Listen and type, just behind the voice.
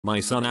My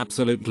son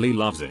absolutely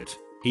loves it.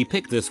 He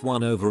picked this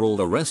one over all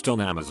the rest on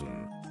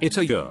Amazon. It's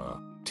a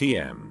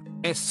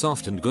TM.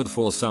 Soft and good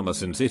for summer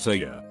since it's a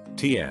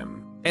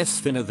TM.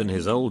 Thinner than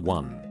his old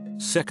one.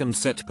 Second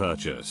set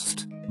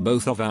purchased.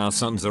 Both of our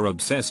sons are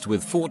obsessed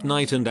with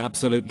Fortnite and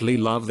absolutely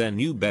love their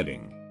new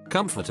bedding.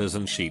 Comforters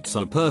and sheets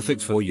are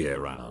perfect for year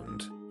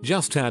round.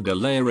 Just add a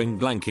layering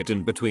blanket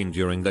in between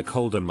during the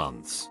colder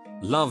months.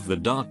 Love the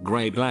dark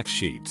grey black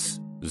sheets.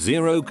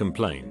 Zero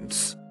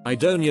complaints. I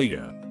don't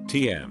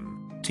TM.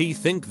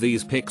 Think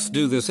these pics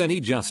do this any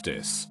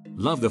justice.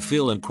 Love the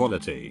feel and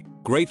quality.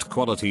 Great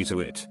quality to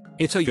it.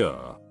 It's a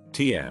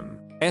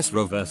TM.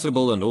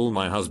 Reversible and all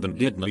my husband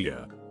did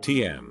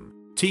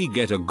TM.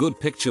 Get a good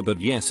picture but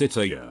yes it's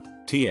a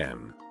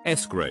TM.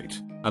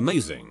 Great.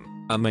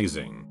 Amazing.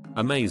 Amazing.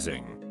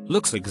 Amazing.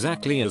 Looks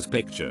exactly as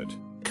pictured.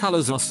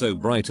 Colors are so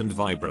bright and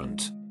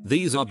vibrant.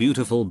 These are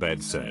beautiful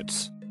bed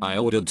sets. I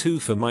ordered 2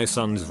 for my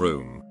son's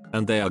room,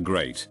 and they are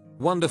great.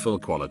 Wonderful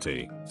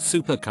quality.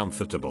 Super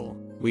comfortable.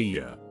 We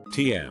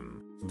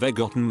TM. They've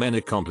gotten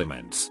many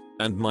compliments,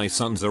 and my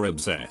sons are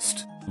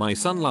obsessed. My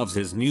son loves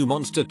his new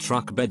monster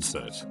truck bed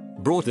set.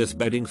 Brought this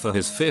bedding for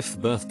his 5th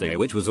birthday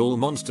which was all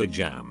monster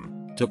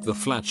jam. Took the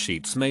flat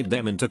sheets, made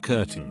them into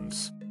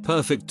curtains.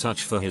 Perfect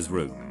touch for his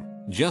room.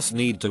 Just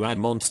need to add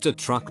monster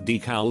truck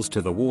decals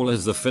to the wall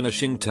as the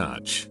finishing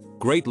touch.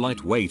 Great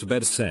lightweight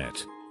bed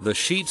set. The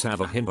sheets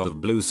have a hint of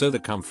blue so the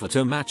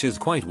comforter matches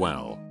quite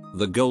well.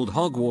 The gold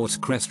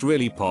Hogwarts crest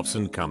really pops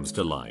and comes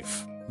to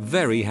life.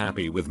 Very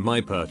happy with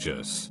my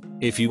purchase.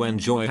 If you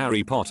enjoy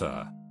Harry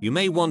Potter, you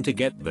may want to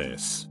get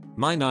this.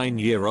 My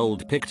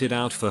 9-year-old picked it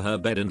out for her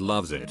bed and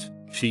loves it.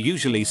 She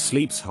usually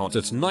sleeps hot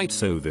at night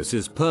so this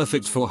is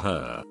perfect for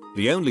her.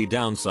 The only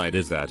downside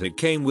is that it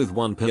came with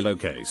 1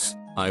 pillowcase.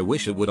 I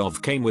wish it would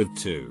have came with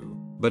 2.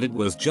 But it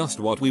was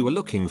just what we were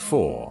looking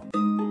for.